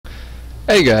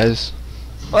Hey guys,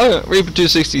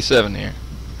 ep2 here.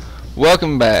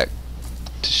 Welcome back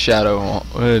to Shadow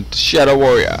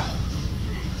Warrior.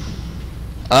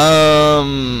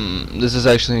 This is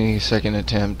actually second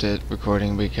attempt at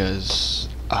recording because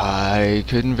I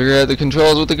couldn't figure out the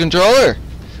controls with the controller.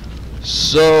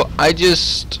 So I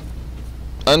just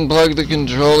unplugged the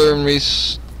controller and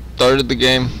restarted the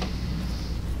game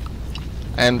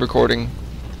and recording.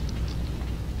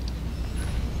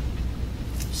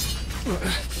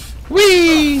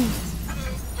 Whee!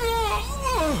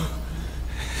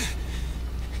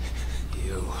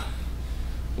 You.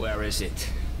 Where is it?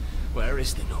 Where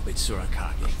is the Nobit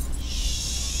Surakage?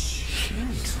 Shh. I'm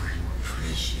trying to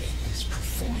appreciate this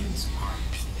performance art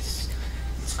piece.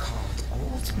 It's called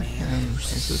Old Man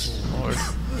Is this Lord?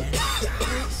 Then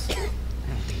Dies. I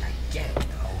don't think I get it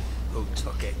though. Who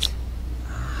took it?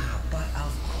 But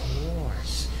of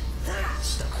course.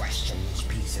 That's the question this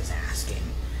piece is asking.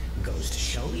 Goes to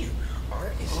show you,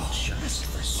 art isn't just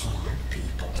for smart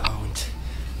people. Don't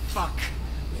fuck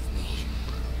with me.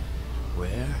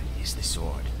 Where is the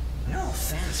sword? No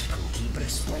offense, Pookie, but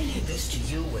explaining this to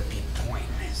you would be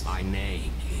pointless. My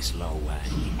name is Lo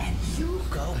Wang. And you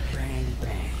go bang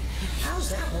bang.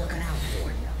 How's that working out for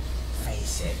you?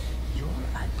 Face it, you're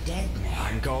a dead man.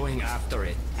 I'm going after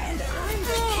it. And I'm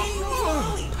the king of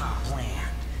Lollipop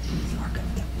Land. You're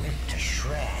gonna get ripped to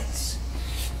shreds.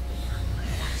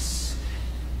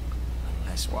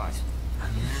 Unless what?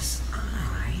 Unless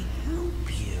I help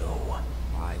you.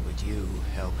 Why would you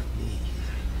help me?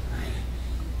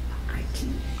 I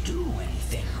can't do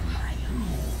anything on my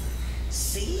own.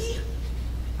 See?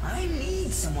 I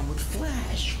need someone with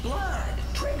flesh, blood,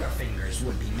 trigger fingers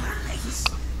would be nice.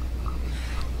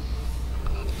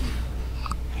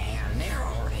 And there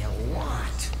are already a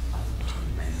lot of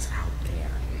demons out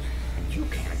there. And you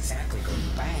can't exactly go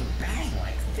bang bang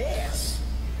like this.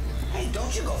 Hey,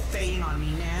 don't you go fading on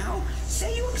me now.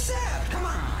 Say you accept. Come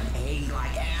on. A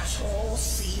like asshole,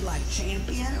 C like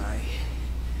champion. I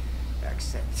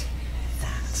accept.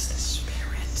 That's the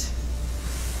spirit.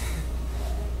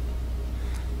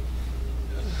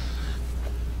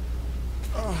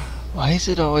 Why is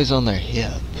it always on their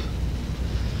hip?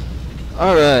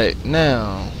 Alright,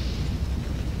 now.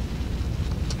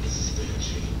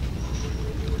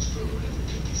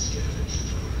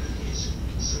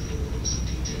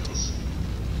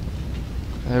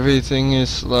 Everything is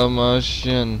slow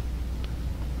motion.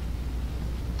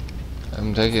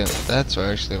 I'm taking that's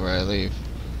actually where I leave.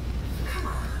 Come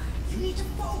on. You need to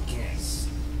focus.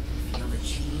 Feel the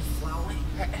chi flowing?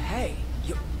 Hey,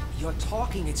 you're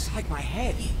talking inside my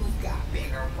head. We've got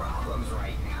bigger problems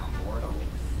right now, Mortal.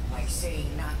 Like, say,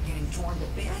 not getting torn to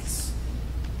bits.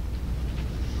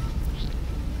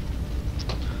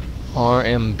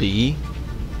 RMB?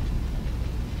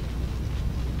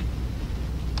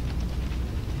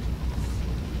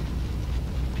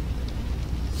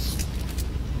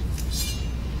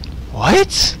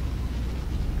 What?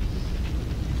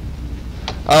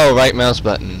 Oh, right mouse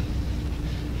button.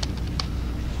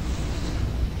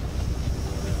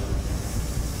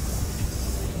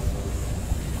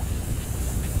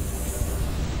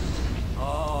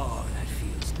 Oh, that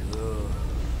feels good.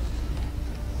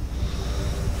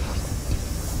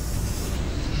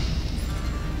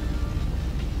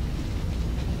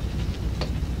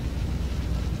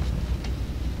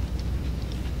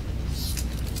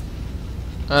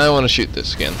 I want to shoot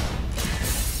this again.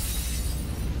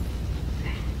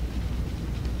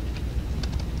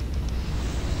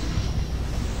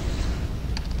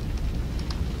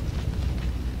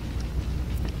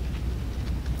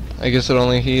 I guess it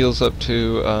only heals up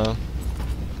to I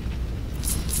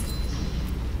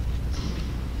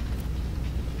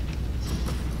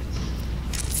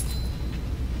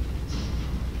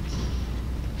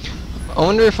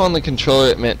wonder if on the controller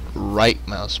it meant right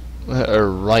mouse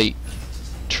or right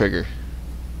trigger.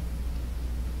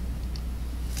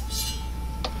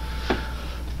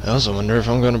 I also wonder if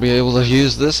I'm going to be able to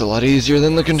use this a lot easier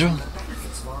than the control.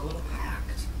 Benefits of our little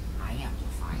pact. I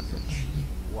amplify your chi.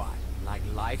 What? Like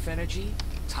life energy?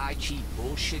 Tai Chi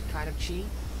bullshit kind of chi?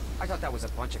 I thought that was a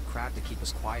bunch of crap to keep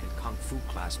us quiet in Kung Fu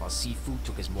class while Sifu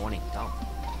took his morning dump.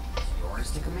 Yours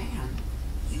to command.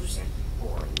 Use it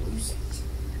or lose it.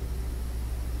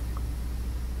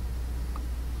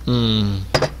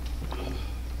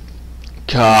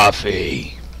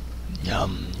 Coffee.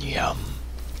 Yum, yum.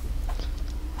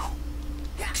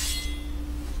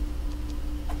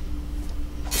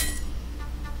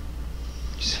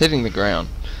 He's hitting the ground.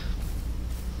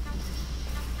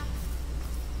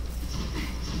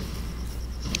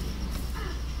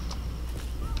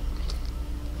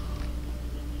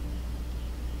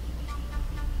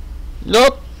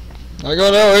 Nope. I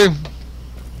go that way.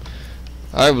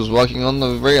 I was walking on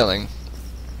the railing.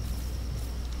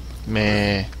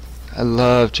 Meh. I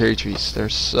love cherry trees. They're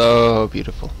so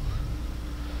beautiful.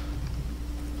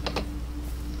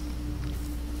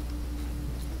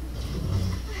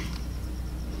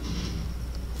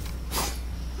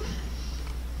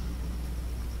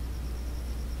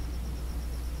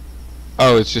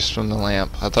 Oh, it's just from the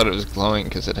lamp. I thought it was glowing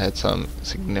because it had some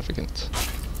significance.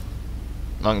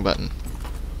 Wrong button.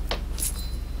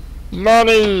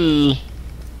 Money!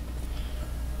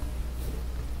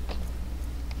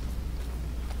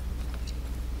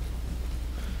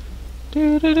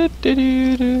 Okay,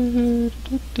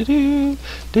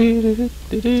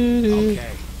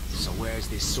 so where's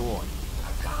this sword?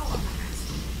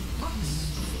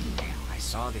 I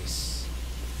saw this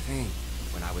thing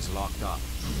when I was locked up,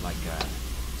 like a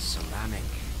ceramic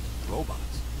robot.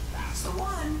 That's the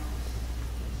one.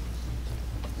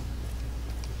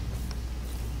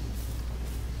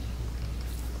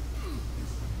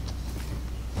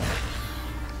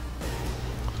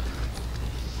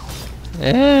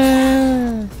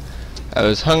 Yeah. I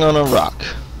was hung on a rock.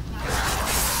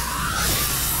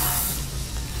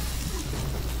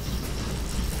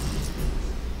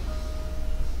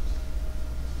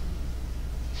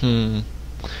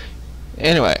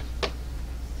 Anyway.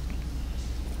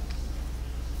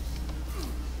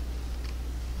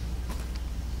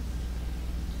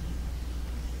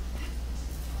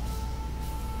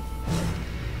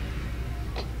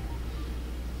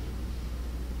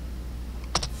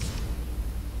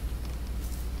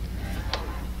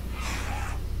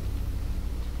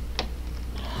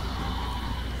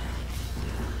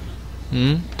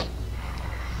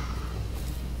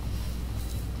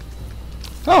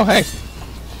 Oh, hey.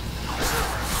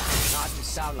 Not to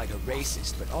sound like a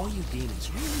racist, but all you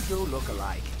demons really do look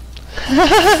alike.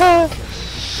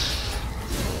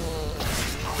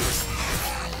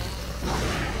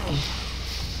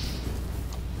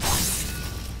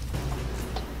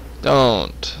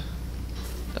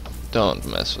 Don't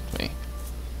mess with me.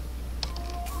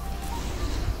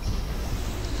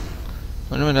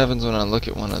 Wonder what happens when I look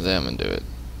at one of them and do it.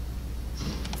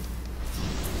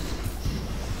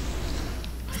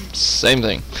 Same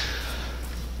thing.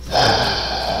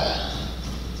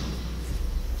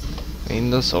 Clean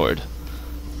the sword.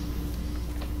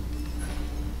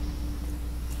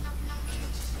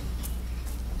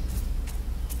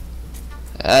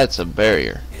 That's a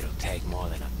barrier. It'll take more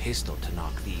than a pistol to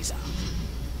knock these out.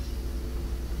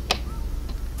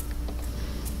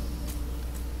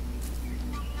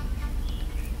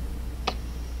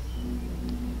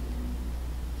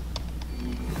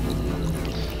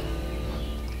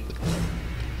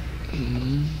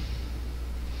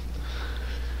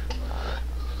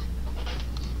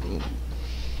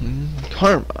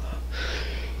 Karma.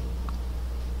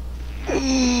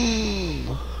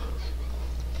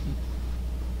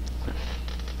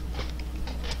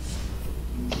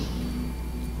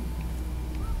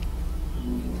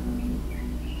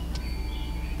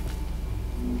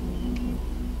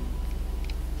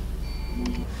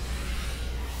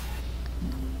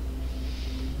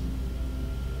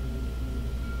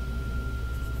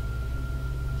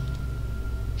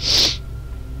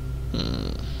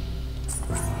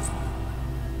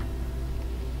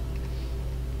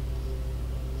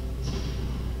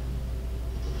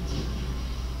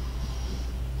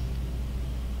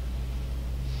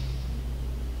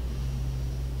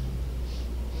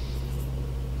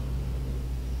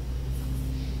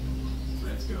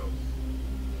 Let's go.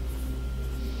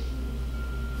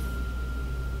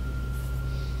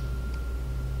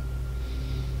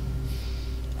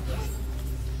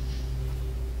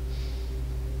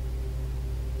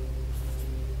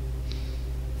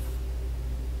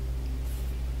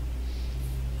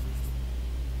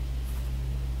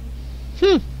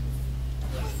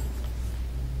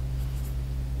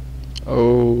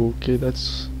 Okay,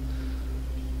 that's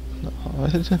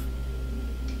odd.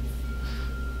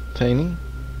 Painting.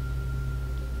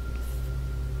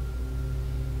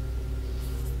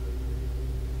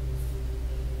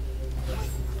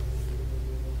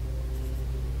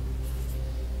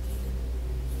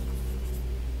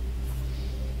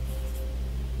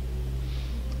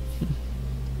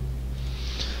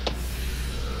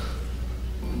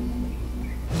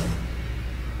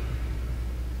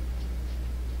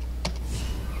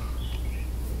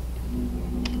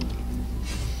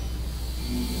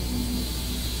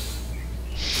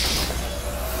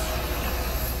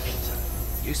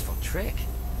 Useful trick.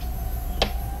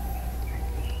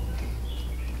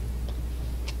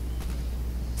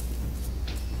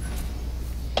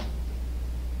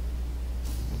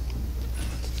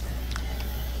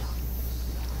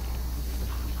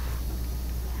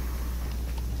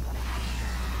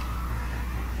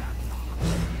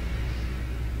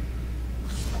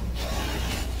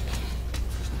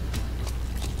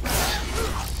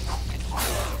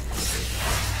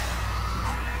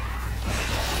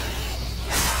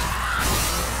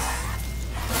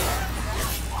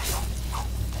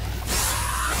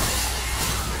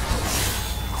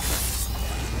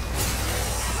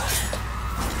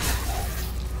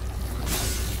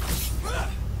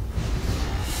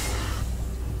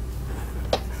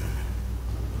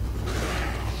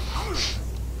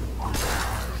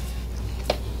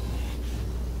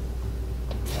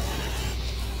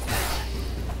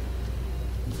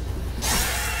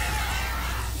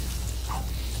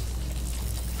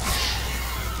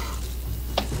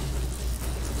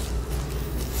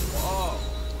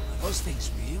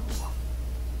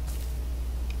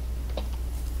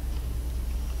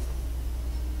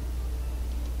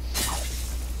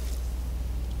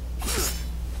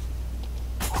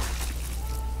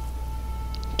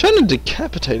 trying to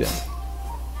decapitate him.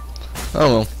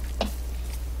 Oh well.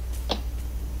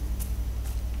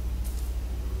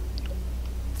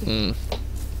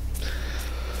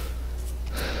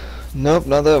 Nope,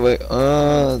 not that way.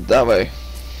 That way.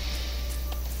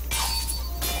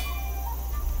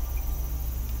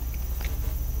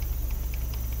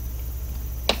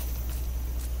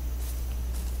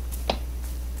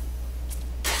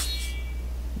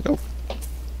 Nope.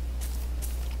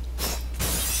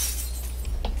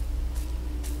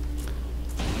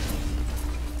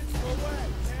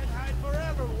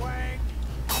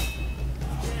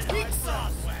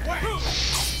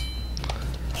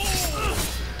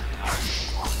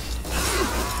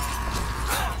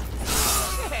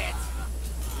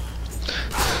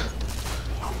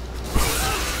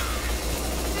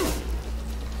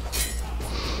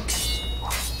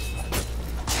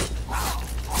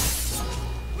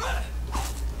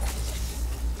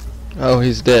 Oh,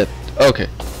 he's dead. Okay.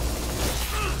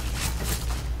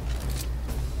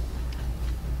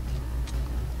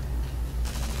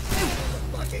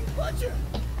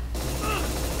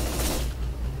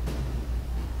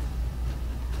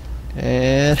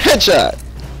 And headshot.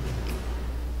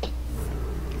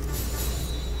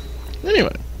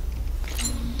 Anyway.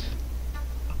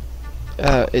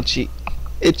 Itchy.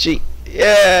 Itchy.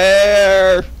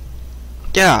 Yeah.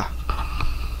 Yeah.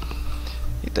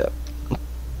 Eat that.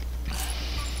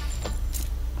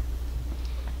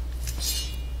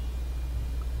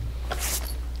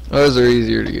 Those are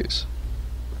easier to use.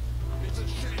 It's a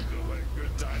shame to let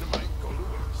good dynamite go to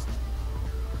waste.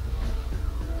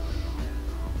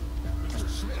 Mr.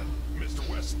 Smith, Mr.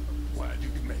 Wesson, glad you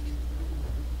can make it.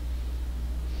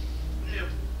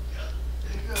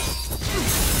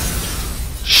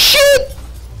 Shit!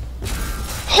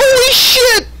 Holy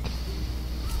shit!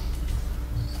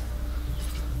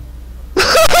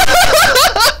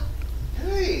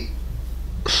 Hey!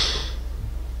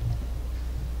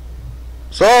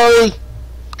 Sorry!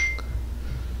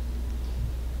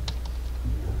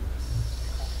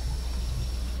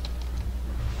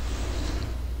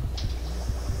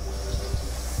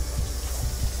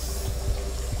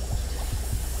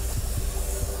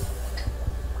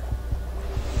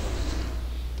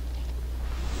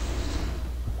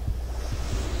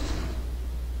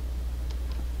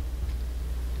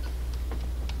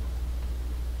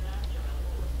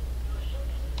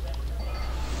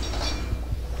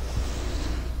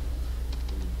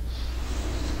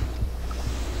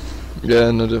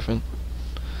 Yeah, no different.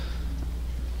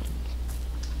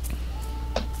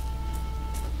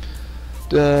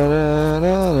 Da, da,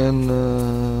 da, da,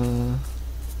 da.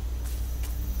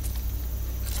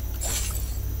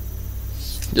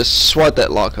 Just swat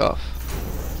that lock off.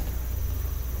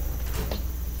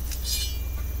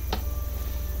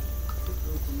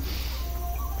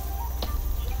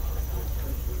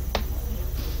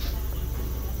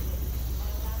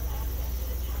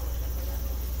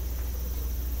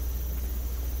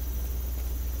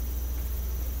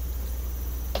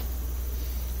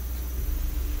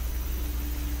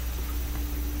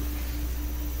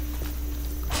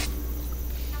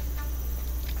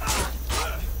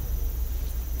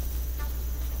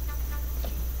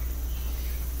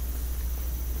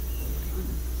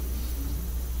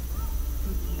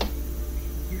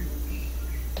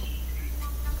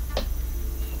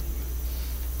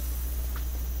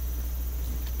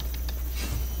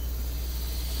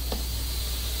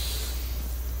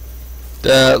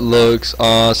 That looks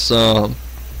awesome.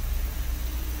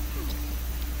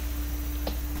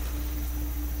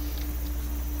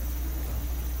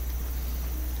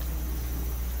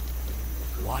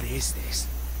 What is this?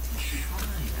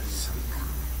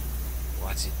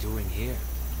 What's it doing here?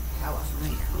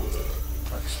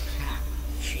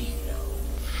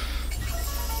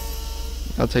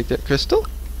 I'll take that crystal.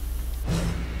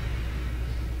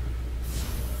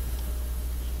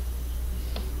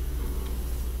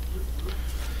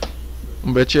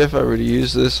 I bet you if I were to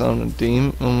use this on on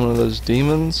one of those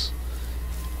demons,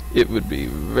 it would be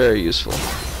very useful.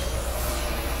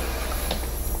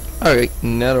 Alright,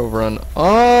 now to run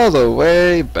all the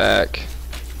way back.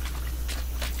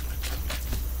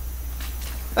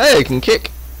 Hey, I can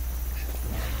kick.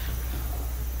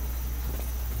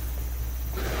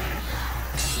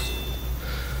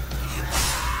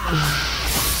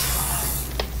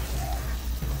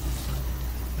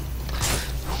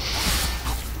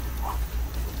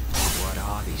 What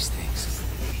are these things?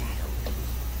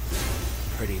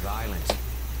 Pretty violent,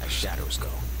 as shadows go.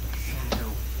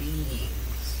 Shadow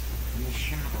beings in the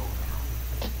shadow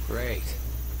realm. Great.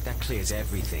 That clears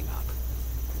everything up.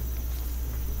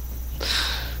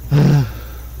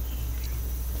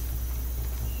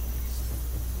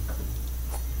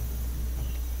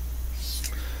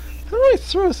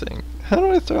 throw thing? How do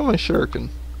I throw my shuriken?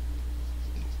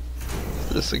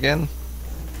 This again?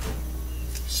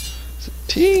 Is it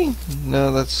T?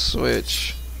 No, that's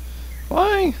switch.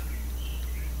 Why?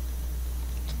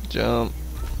 Jump.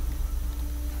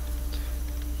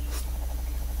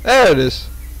 There it is.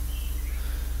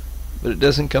 But it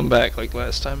doesn't come back like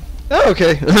last time. Oh,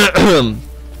 okay.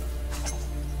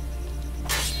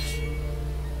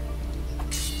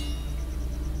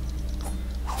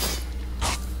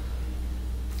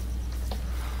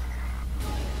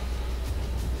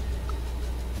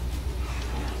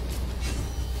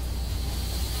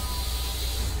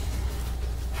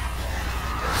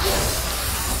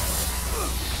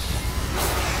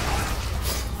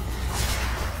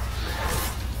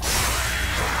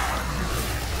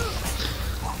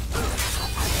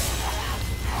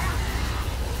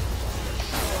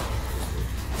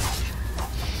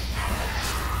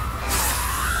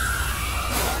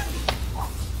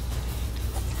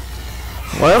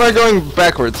 Why am I going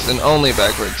backwards and only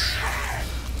backwards?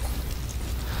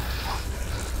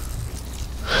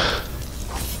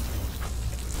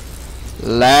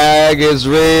 Lag is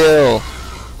real.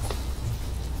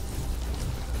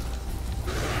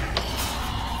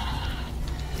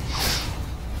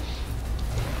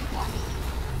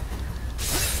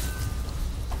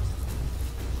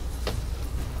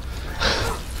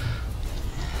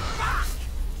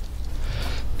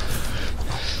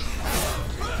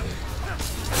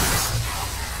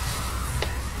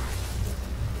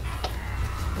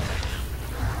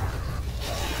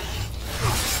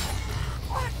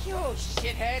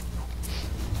 Shithead!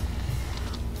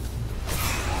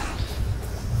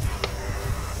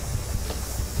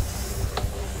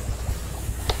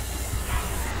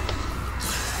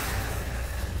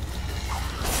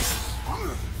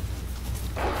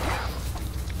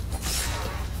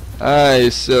 I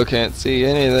still can't see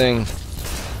anything.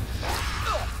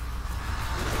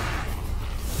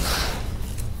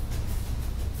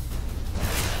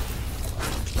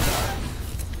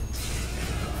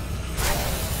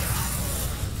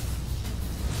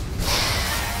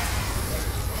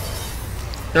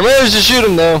 I managed to shoot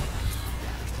him though.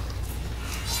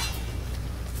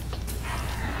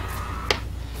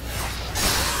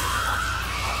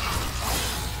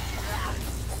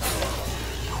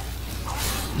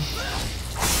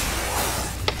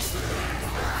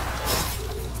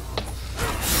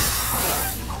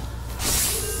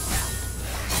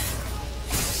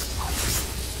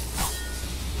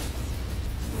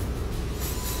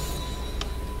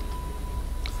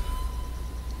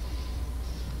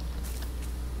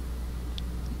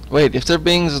 Wait, if they're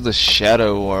beings of the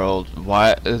shadow world,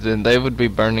 why then they would be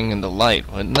burning in the light,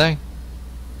 wouldn't they?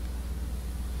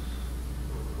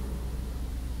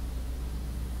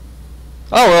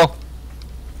 Oh well.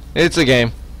 It's a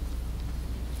game.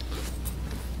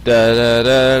 Da da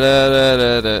da da da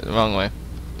da da. Wrong way.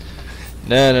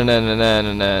 Na na na na na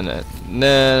na na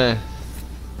na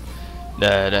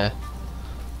da da.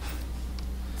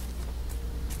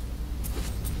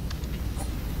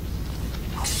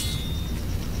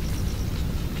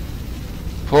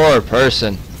 Poor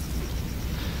person.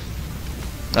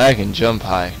 I can jump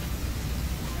high.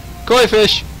 Koi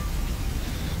fish.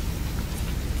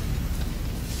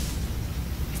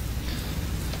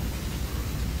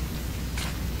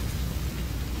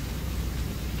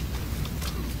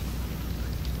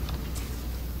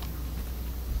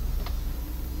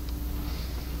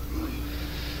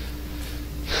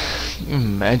 Can you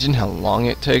imagine how long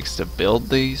it takes to build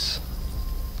these?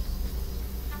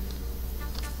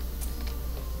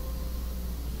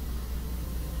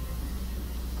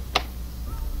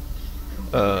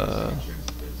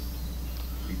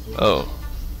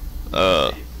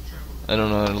 I don't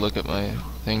know how to look at my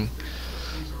thing.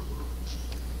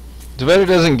 Too bad it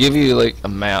doesn't give you like a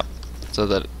map so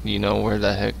that you know where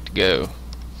the heck to go.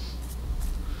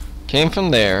 Came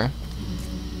from there.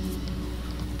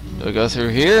 Do I go through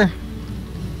here?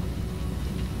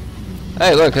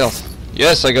 Hey, look, health.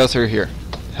 Yes, I go through here.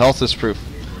 Health is proof.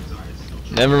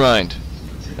 Never mind.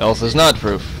 Health is not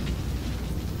proof.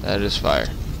 That is fire.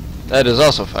 That is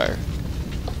also fire.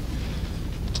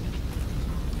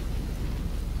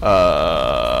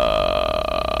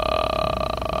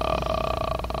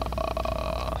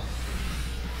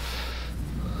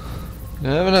 Do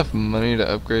I have enough money to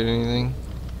upgrade anything?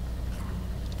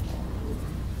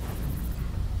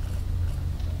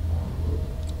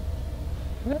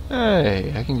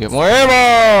 Hey, I can get more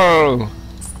ammo!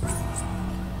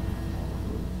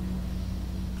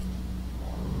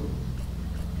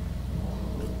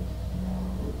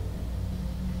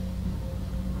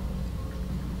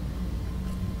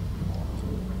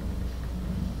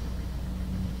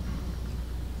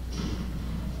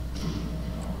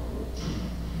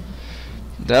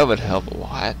 That would help a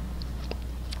lot.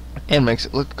 And makes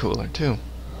it look cooler too.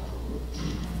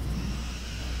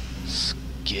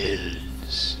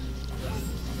 Skills.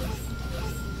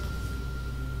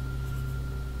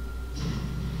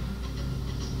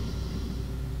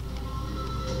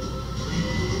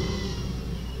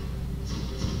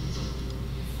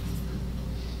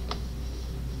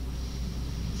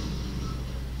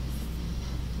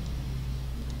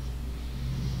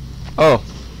 Oh,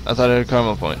 I thought I had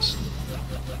karma points.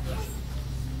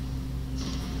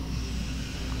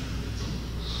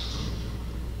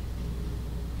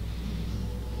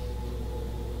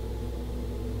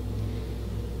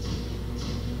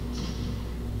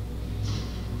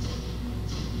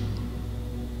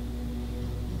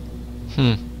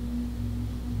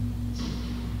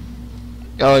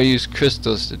 I'll use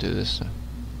crystals to do this.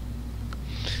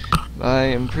 By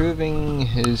improving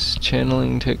his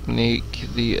channeling technique,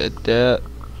 the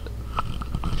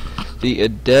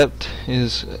adept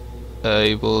is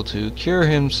able to cure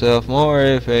himself more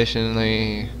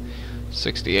efficiently.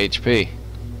 60 HP.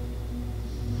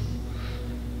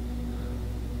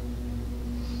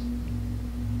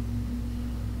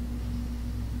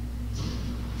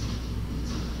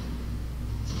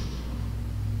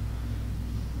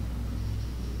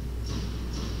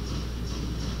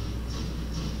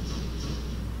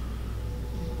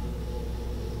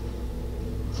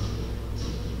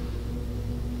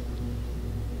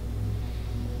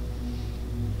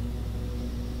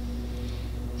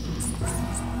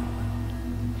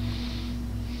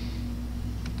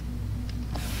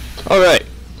 Alright.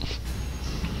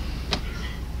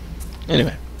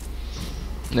 Anyway.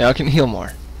 Now I can heal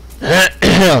more. I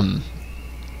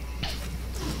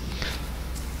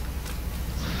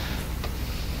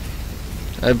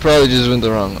probably just went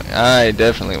the wrong way. I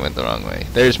definitely went the wrong way.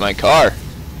 There's my car.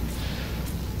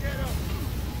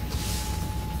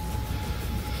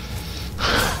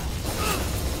 How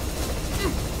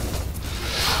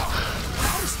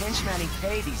does henchmanning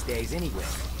pay these days anyway?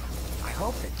 I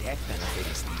hope the death benefit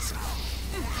is decent.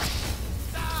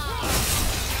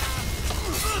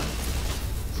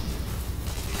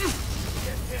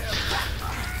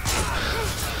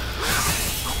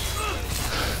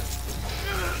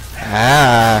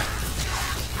 Ah.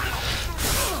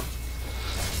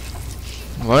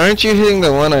 Why aren't you hitting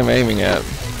the one I'm aiming at?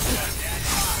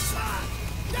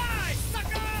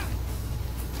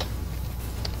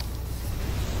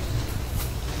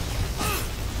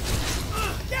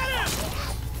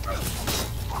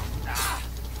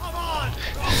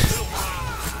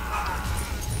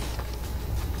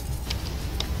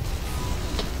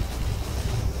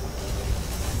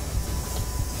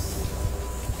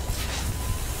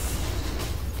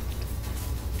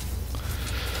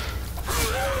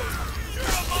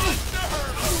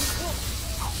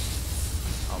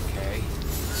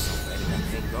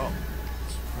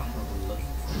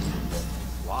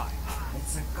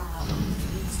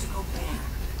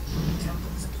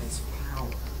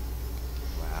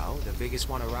 The biggest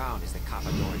one around is the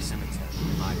Capadori Cemetery,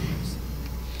 in my place.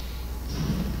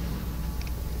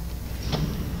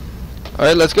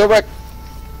 Alright, let's go back.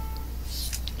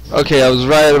 Okay, I was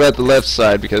right about the left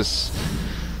side because...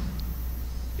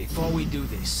 Before we do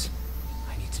this,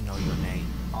 I need to know your name.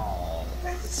 Oh,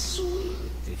 that's sweet.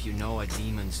 If you know a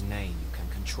demon's name, you can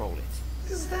control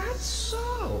it. Is that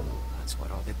so? That's what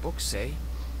all the books say.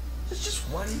 There's just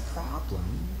one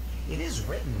problem. It is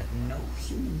written that no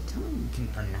human tongue can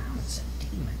pronounce a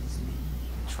demon's name.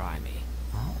 Try me.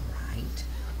 All right.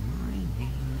 My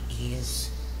name is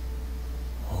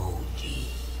Oji.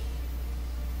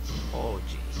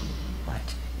 Oji.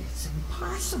 But it's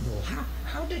impossible.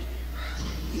 How did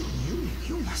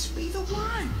you must be the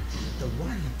one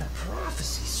that the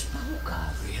prophecy spoke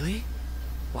of. Really?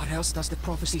 What else does the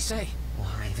prophecy say?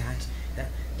 Why,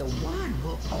 that the one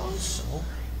will also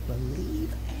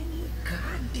believe any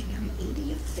goddamn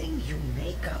idiot thing you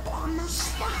make up on the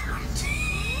spot.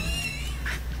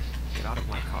 Get out of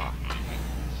my car.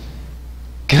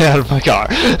 Get out of my car.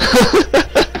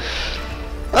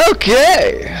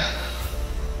 Okay.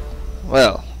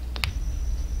 Well.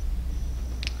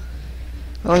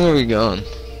 How long are we going?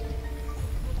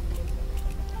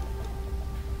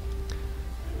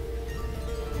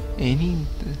 Any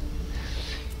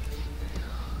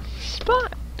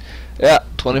spot? Yeah,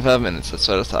 25 minutes. That's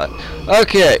what I thought.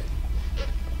 Okay.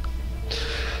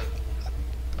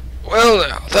 Well,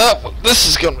 now this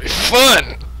is gonna be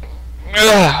fun.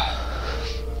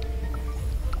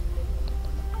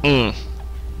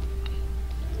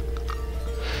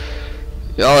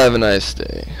 Y'all have a nice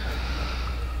day.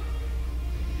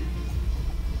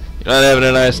 You're not having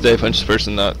a nice day. Punch the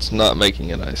person that's not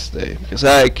making a nice day, because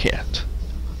I can't.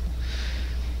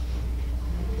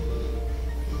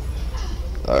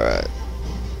 Alright.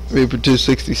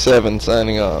 Reaper267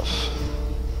 signing off.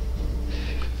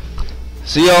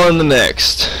 See y'all in the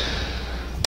next.